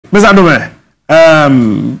Mr. Adome,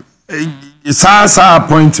 Sasa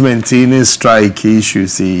appointment in a strike issue,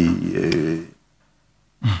 see.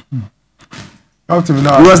 It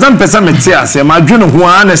was done person Metias, my dream who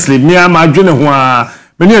honestly, me and my dream who are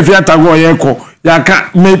many of you at a go, ya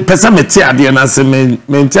can't make person Metia, dear Nancy,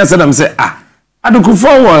 Mentia said, I'm say,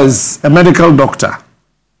 Adokufo was a medical doctor.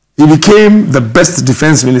 He became the best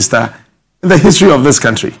defense minister in the history of this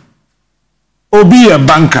country. Obi a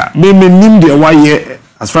banker, me name the why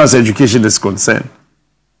as far as education is concerned.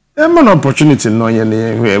 There's an opportunity no yen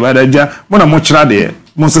but I just want to much rather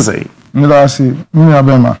most say. Milasi,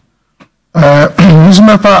 Abema.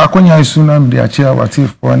 Nismefa akonya isuna mdiachia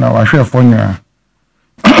watifu na washwe fonya.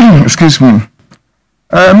 Excuse me.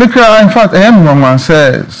 In fact, I am one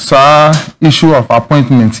say sa issue of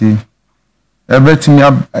appointment. Everything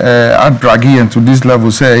I drag into this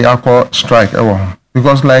level say I call strike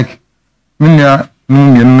because like we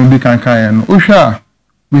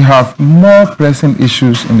have more pressing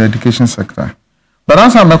issues in the education sector. But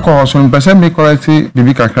as I'm a course, when person make quality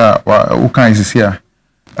bibi kakra ukan is here.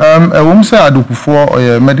 A woman say Adokufo or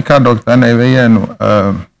a medical doctor and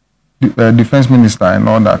a defense minister and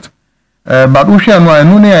all that. But Usha no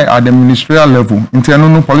at the ministerial level,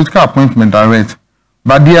 internal political appointment direct.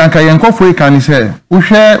 But the anka yenko can say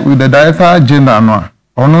Usha with the director general no.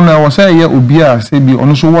 Or no was say yeah ubia say be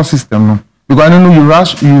on so system no. Because I know you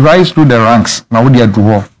rise through the ranks now they are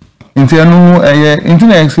draw. Internal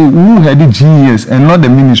internet say who had the GES and not the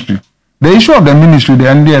ministry. The issue of the ministry they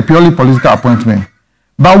are purely political appointment.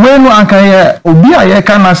 But when anka ubia ye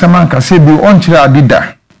can asamanka say be on chira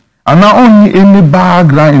dida. And not only any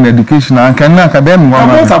background in education and can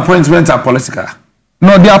both appointments are political.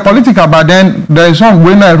 No, they are political, but then there is some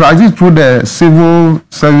when I rise through the civil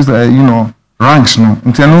service, ranks. No,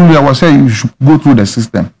 internally I was saying you should go through the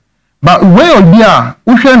system. But where you be,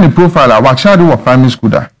 who share the profile? What child was primary school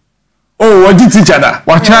there? Oh, what did teacher that?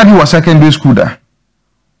 What child was secondary school there?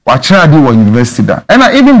 What child was university there? And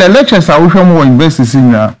even the lectures are which one were university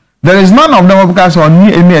in there. There is none of them because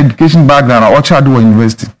on any education background or what child was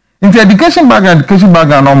university. In the education background,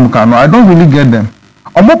 I don't really get them.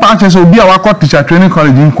 Omo patches will be our teacher training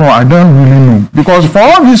college in I don't really know. Because for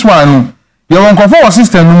all this one, your uncle for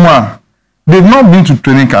system, they've not been to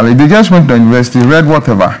training college, they just went to university, read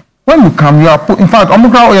whatever. When you come, you are in fact,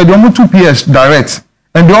 almost 2 PS direct,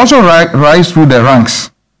 and they also rise through the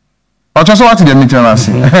ranks. Or just what the meeting I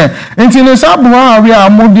see. Until we are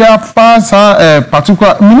more fast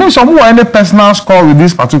particular, meaning some any personal score with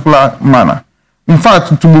this particular manner. In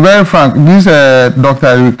fact, to be very frank, this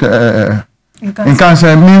doctor in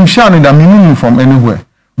cancer means shining the minimum from anywhere.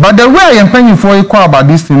 But the way I am paying for equal about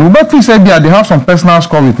this thing, we said they have some personal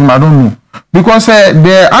score with him. I don't know because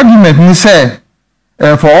the argument he said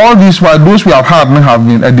for all this while those we have had may have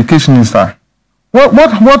been education minister. What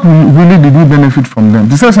really did we benefit from them?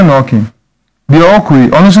 This isn't okay. They are okay.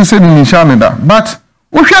 Honestly said in Canada, but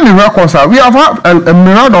we share the records. We have had a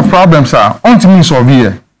myriad of problems. Unto me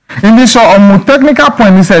severe. In this technical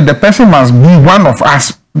point, he said the person must be one of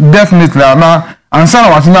us. Definitely. Now, and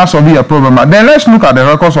some was not solving a problem. Then let's look at the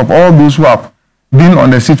records of all those who have been on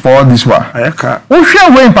the seat for all this while. We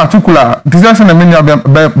share way in particular, this is he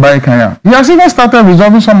has even started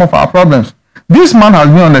resolving some of our problems. This man has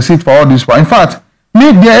been on the seat for all this while. In fact,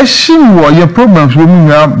 your problems with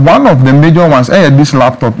me, one of the major ones is this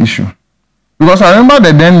laptop issue. Because I remember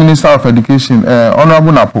the then Minister of Education,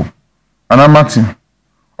 Honorable Napo, and I'm Martin.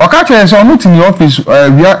 Okache is not in the office.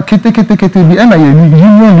 We are kete be and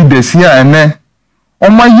union leaders here and there.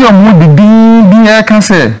 On my year, the can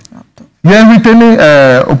say, yeah, returning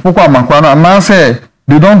Opoko Makwana, and now say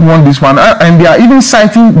they don't want this one, and they are even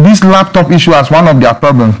citing this laptop issue as one of their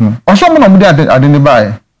problems. Or someone of them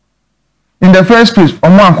identify. In the first place,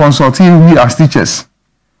 Onua consulting we as teachers.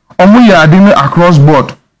 We are doing across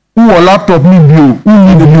board. Who a laptop need you? Who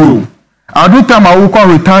need you? I do time I will call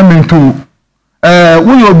retirement too.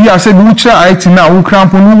 We will be a said which IT now who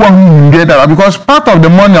cramp on who get that because part of the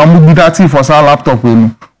money I will be that for our laptop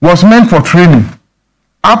was meant for training.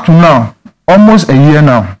 Up to now, almost a year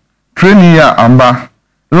now. Training year amba.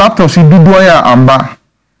 Laptop si dudoya amba.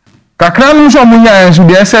 Kakra no so munya enso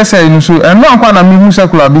the SSA no and no anka na me hu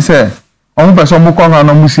secular be say on person mo come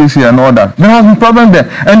na musisi and all that. There has been problem there.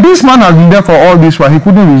 And this man has been there for all this while he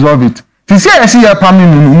couldn't resolve it. You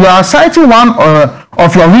are citing one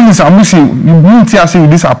of your reasons you didn't see with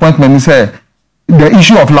this appointment is the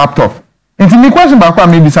issue of laptop. Into the question back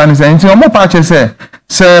maybe saying into your more patches say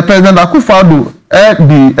President Akufo-Addo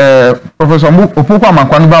the Professor Opoko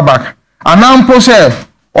Amankwanuba back and now process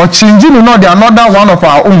or changing another one of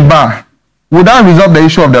our own bar. Would that resolve the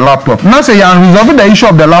issue of the laptop? Now say you are resolving the issue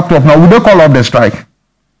of the laptop now would they call off the strike?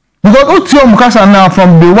 Because Utio Mukasa now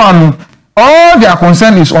from day one, all their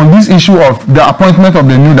concern is on this issue of the appointment of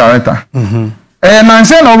the new director. And I'm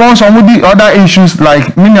saying about some of the other issues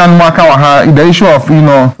like Minyan Makawaha, the issue of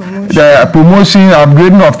the promotion,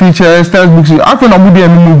 upgrading of teachers, textbooks. After Namudi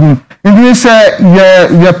and Mugu, and they say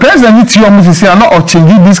the president needs to not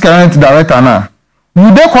changing this current director now.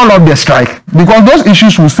 Would they call off the strike? Because those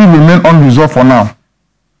issues will still remain unresolved for now.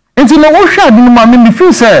 And you know what I mean, the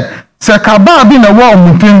feel say Kaba being a war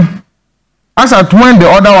moving as at when the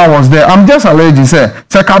other one was there. I'm just alleging say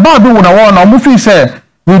Kaba do with a war now movie say.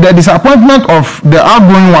 With the disappointment of the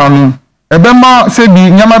outgoing one, Ebema said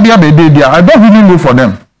the Nyamabia Bededia, I don't really know for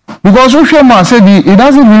them. Because Ushema said it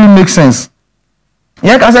doesn't really make sense.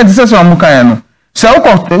 Yet as I said to Amukayano, so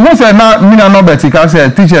once now Mina Nobetika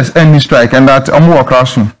said teachers end the strike and that Omu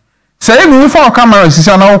classroom. Say even if our cameras is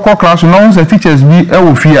an call classroom, no one said teachers be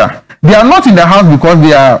fear. They are not in the house because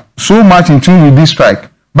they are so much in tune with this strike.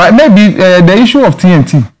 But maybe the issue of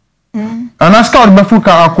TNT. And ask out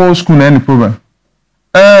Befuka call school any problem.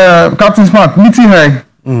 Captain Smart, meeting her,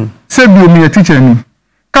 said me a teacher.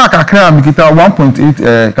 Kaka Kram,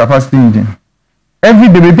 1.8 capacity engine. Every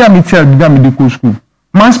day, baby, I'm teaching medical school.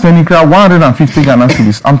 Man spending 150 Ghana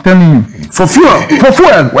cedis. I'm telling you. For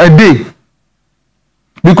fuel a day.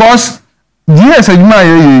 Because GES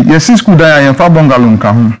Boss school there and Fabongalum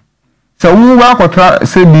come. So we work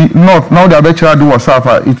say the north now the better do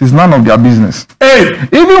whatsapp. It is none of their business. Hey,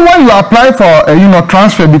 even when you apply for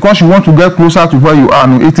transfer because you want to get closer to where you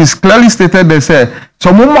are, it is clearly stated they say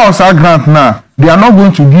some more grant now. They are not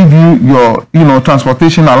going to give you your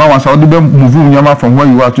transportation allowance or they move you from where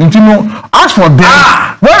you are to. As for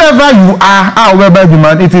them, wherever you are, wherever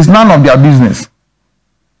demand, it is none of their business.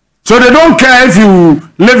 So they don't care if you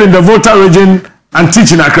live in the Volta region and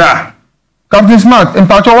teach in Accra. Captain Smart, in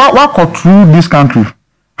particular, what got through this country?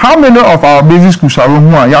 How many of our basic schools are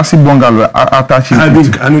Yasi Bungalow attached? I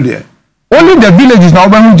know there. Only the villages now,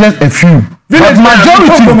 but just a few. But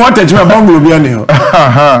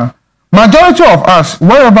majority of us,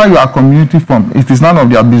 wherever you are community from, it is none of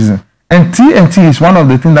their business. And TNT is one of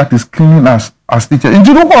the things that is cleaning us as teachers. In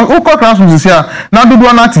Juruko classrooms is here. Now do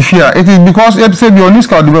not fear. It is because it said the only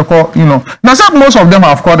scout Now most of them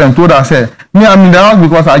have called and told us, me I'm in the house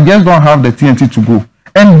because I just don't have the TNT to go.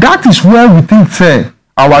 And that is where we think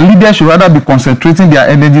our leaders should rather be concentrating their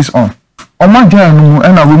energies on. Like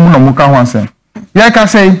I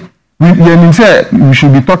say, we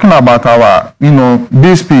should be talking about our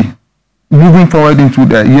base pay moving forward into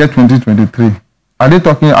the year 2023. Are they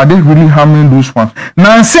really harming those ones?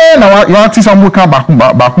 Now say now you are some back.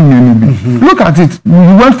 Look at it. We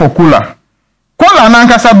went for Kola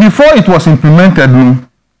Nankasa before it was implemented.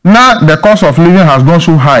 Now the cost of living has gone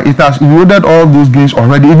so high, it has eroded all those gains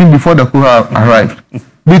already, even before the Kola arrived.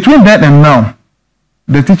 Between then and now,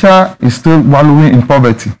 the teacher is still wallowing in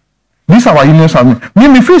poverty. These are our unions.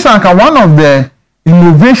 Me feel like one of the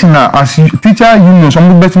innovation as teacher unions,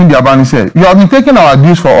 some betting the Abani said, you have been taking our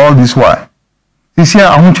dues for all this while. This year,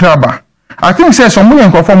 I think somebody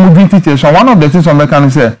can conform moving teachers. So one of the things on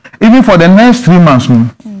mechanics said, even for the next 3 months, you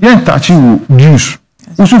ain't touching dues.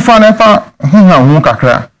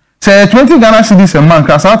 Say 20 Ghana cedis a month,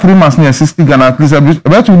 because 3 months near 60 Ghana, at least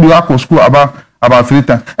about to do our school about 3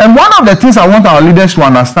 times. And one of the things I want our leaders to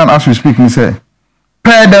understand as we speak is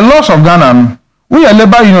per the laws of Ghana, we are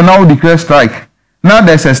labor now declare strike. Now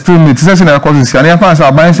there's a stalemate. Still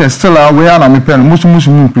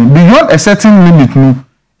beyond a certain limit,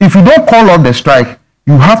 if you don't call off the strike,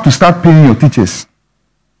 you have to start paying your teachers.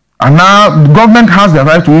 And now the government has the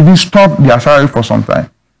right to even stop their salary for some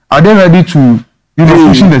time. Are they ready to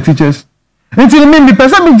pushing the teachers? Until the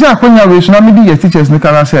person your teachers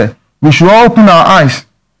we should all open our eyes.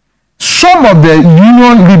 Some of the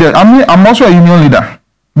union leaders, I'm also a union leader,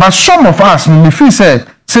 but some of us, when we feel say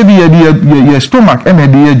your stomach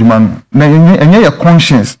and your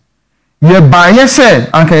conscience, your bias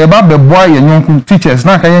and can about the boy and young teachers,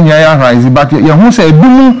 not can rise, but you won't say,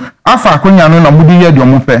 boom, after Konya no Mudi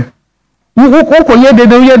Yamupe.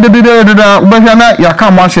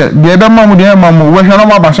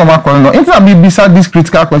 Beside this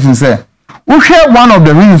critical question, we share one of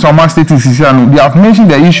the reasons on my status is they have mentioned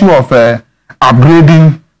the issue of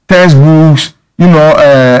upgrading textbooks,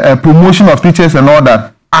 promotion of teachers and all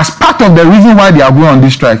that as part of the reason why they are going on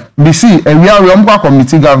this strike. We see a real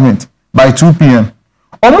committee government by 2 p.m.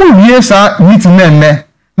 Meeting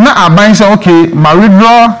now I say okay, my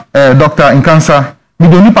withdraw doctor in cancer. We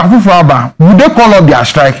don't need would they call up their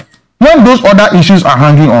strike when those other issues are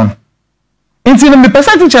hanging on? Until the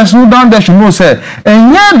percent teachers who down there should know, say,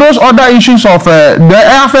 and yeah, those other issues of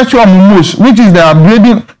the affect your most, which is the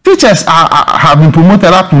upgrading. Teachers have been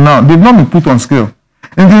promoted up to now. They've not been put on scale.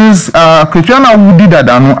 And this Christiana Woody that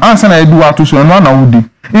I know, answer I do to so one Woody.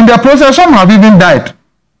 In the process, some have even died.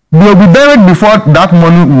 They will be buried before that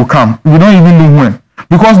money will come. We don't even know when.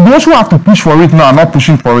 Because those who have to push for it now are not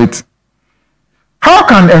pushing for it. How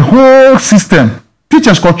can a whole system,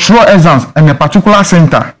 teachers control exams in a particular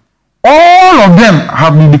center, all of them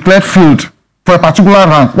have been declared failed for a particular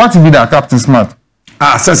rank? What will be the Captain Smart?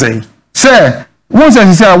 Say. Sir, once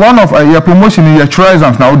you say one of your promotion in your trial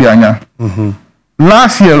exams now,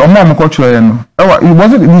 last year, it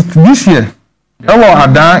wasn't this year.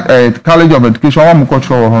 At College of Education,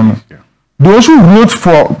 those who wrote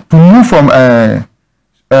to move from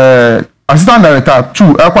assistant director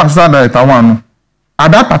to assistant director 1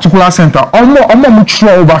 at that particular center, almost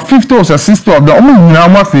over 50 or 60 of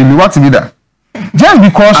them fail. What is that? Just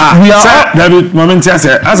because we are David moment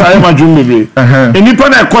as I am a junior any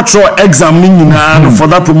cultural exam for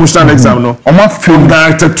that promotional exam no from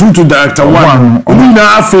director 2 to director 1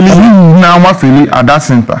 now fail at that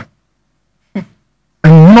center. A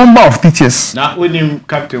number of teachers. Now, when him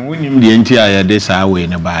captain, when him the entire this way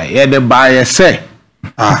in a buy, the buyer say,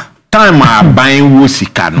 time I buying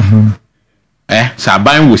Wusika. So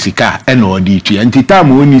buying Wusika and or DT, and the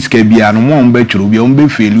time when is Kabian, one bet will be on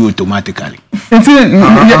failure automatically.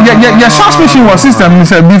 Your suspicion was system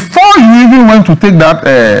said before you even went to take that,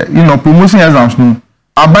 promotion exams,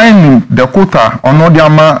 are buying the quota or not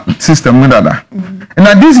the system with that. And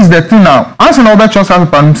now this is the thing now. As an other church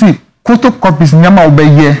have a see. Photocopies nyama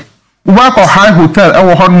obeye work or high hotel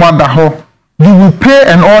or hot mother you will pay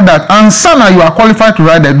and all that and sana you are qualified to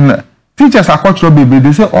write that. Teachers are cultural baby,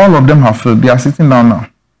 they say all of them have failed. They are sitting down now.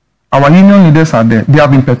 Our union leaders are there. They have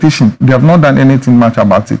been petitioned. They have not done anything much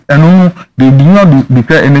about it, and they do not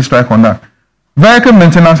declare any strike on that. Vehicle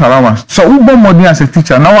maintenance allowance. So ubo money as a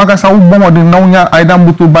teacher now I guess ubo money now either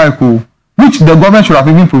motor bike which the government should have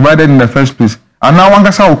even provided in the first place. And now one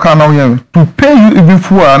will come now here to pay you even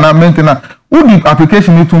for and maintenance. Who the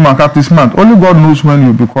application need to mark up this month? Only God knows when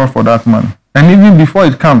you'll be called for that money. And even before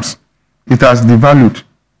it comes, it has devalued.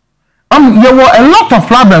 There were a lot of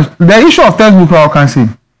problems. The issue of textbook, I can see.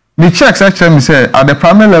 The checks actually say at the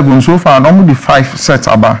primary level so far, only 5 sets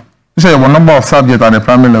about. You say there were a number of subjects at the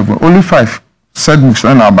primary level, only 5 set books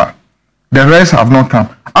and about. The rest have not come.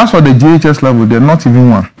 As for the GHS level, they're not even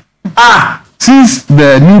one. Since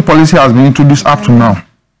the new policy has been introduced up to now.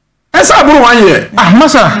 It's about 1 year.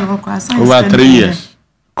 Massa. Over 3 years.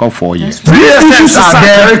 Call 4 years. 3 years are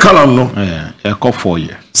there. Curriculum, no. Yeah, call 4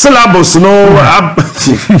 years. Syllabus, no.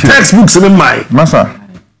 Textbooks in my. Massa.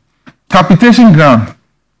 Capitation ground.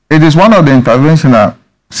 It is one of the interventions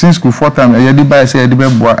since school 4 times.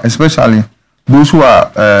 Especially those who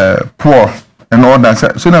are poor and all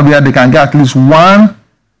that. So now they can get at least one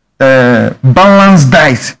balanced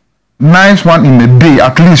diet. Nice one in a day,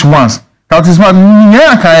 at least once. That is what you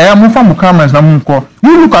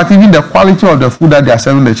look at even the quality of the food that they are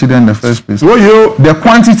serving the children in the first place. The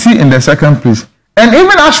quantity in the second place. And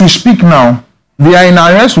even as we speak now, they are in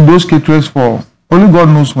arrest with those caterers for only God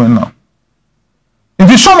knows when now.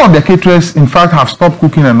 If some of the caterers, in fact, have stopped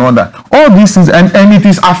cooking and all that. All these things, and it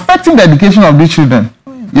is affecting the education of these children.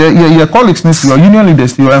 Your colleagues, your union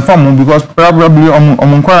leaders, your inform because probably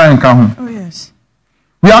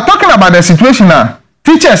we are talking about the situation now.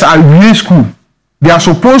 Teachers are in school. They are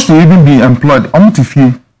supposed to even be employed.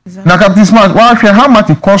 Exactly. Now, Captain Smart, how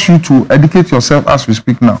much it costs you to educate yourself as we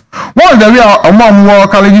speak now? What is the real among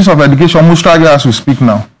colleges of education almost struggle as we speak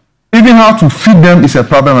now? Even how to feed them is a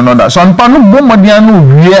problem and all that. So, I'm not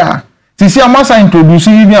yeah. See, I must introduce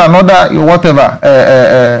even another whatever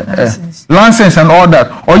license and all that.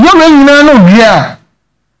 Or you know, yeah.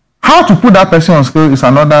 How to put that person on scale is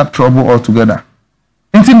another trouble altogether.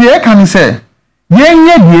 Until the air can say,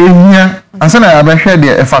 and so there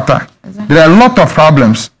are a lot of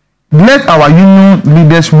problems. Let our union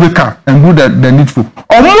leaders wake up and do the needful.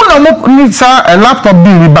 Or needs a laptop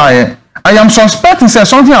being buy. I am suspecting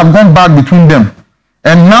something have gone bad between them.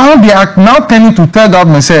 And now they are now tending to tell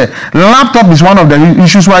government say laptop is one of the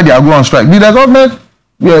issues why they are going on strike. Did the government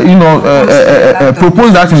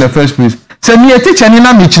propose that in the first place? Say me a teacher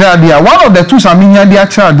one of the tools in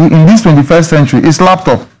this 21st century is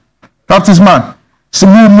laptop. That is man. So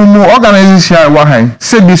organization why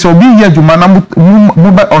say this will be here jumana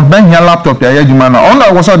mobile on ben here laptop here jumana on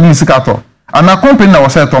I was on this kato and a company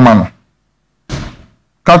was a tomano.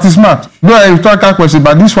 That is smart. No, I talk a question,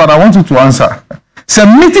 but this one I want you to answer. Say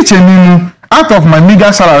me teacher out of my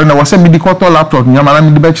meager salary na was a medical laptop nyama na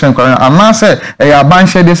me be chen kwa and na say a ban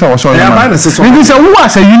share dey say was so nyama. It is who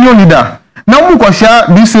as a union leader. Now we go share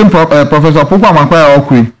this same Professor Popo Amankwa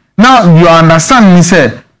Okwe. Now you understand me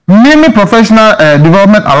say many professional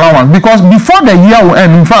development allowance because before the year will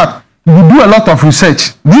end, in fact, you do a lot of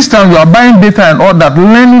research. This time you are buying data and all that,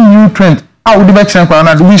 learning new trends. Without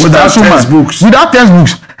textbooks. Without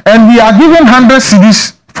textbooks. And we are giving 100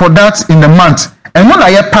 CDs for that in the month. And when I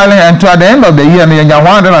get piling until at the end of the year, you get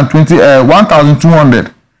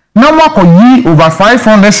 1,200. Now we over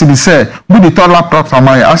 500 CDs with the third laptop.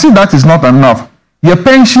 I see that is not enough. Your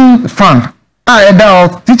pension fund.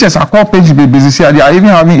 Teachers are called pension babies. They are even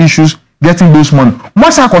having issues getting those money.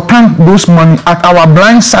 Once I could thank those money at our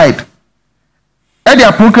blind side. At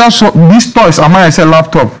their program, so these toys are my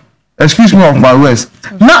laptop. Excuse me of my words.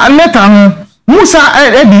 Now later, Musa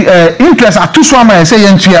the interest are too small. I say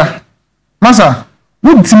yentia. Masa,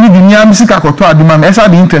 would see me the near music akoto aduma. Esa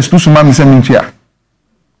the interest too small. Me say yentia.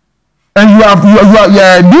 And you are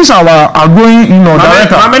these are going,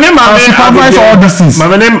 director. My name, supervise all these things.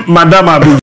 My name, Madam Abu.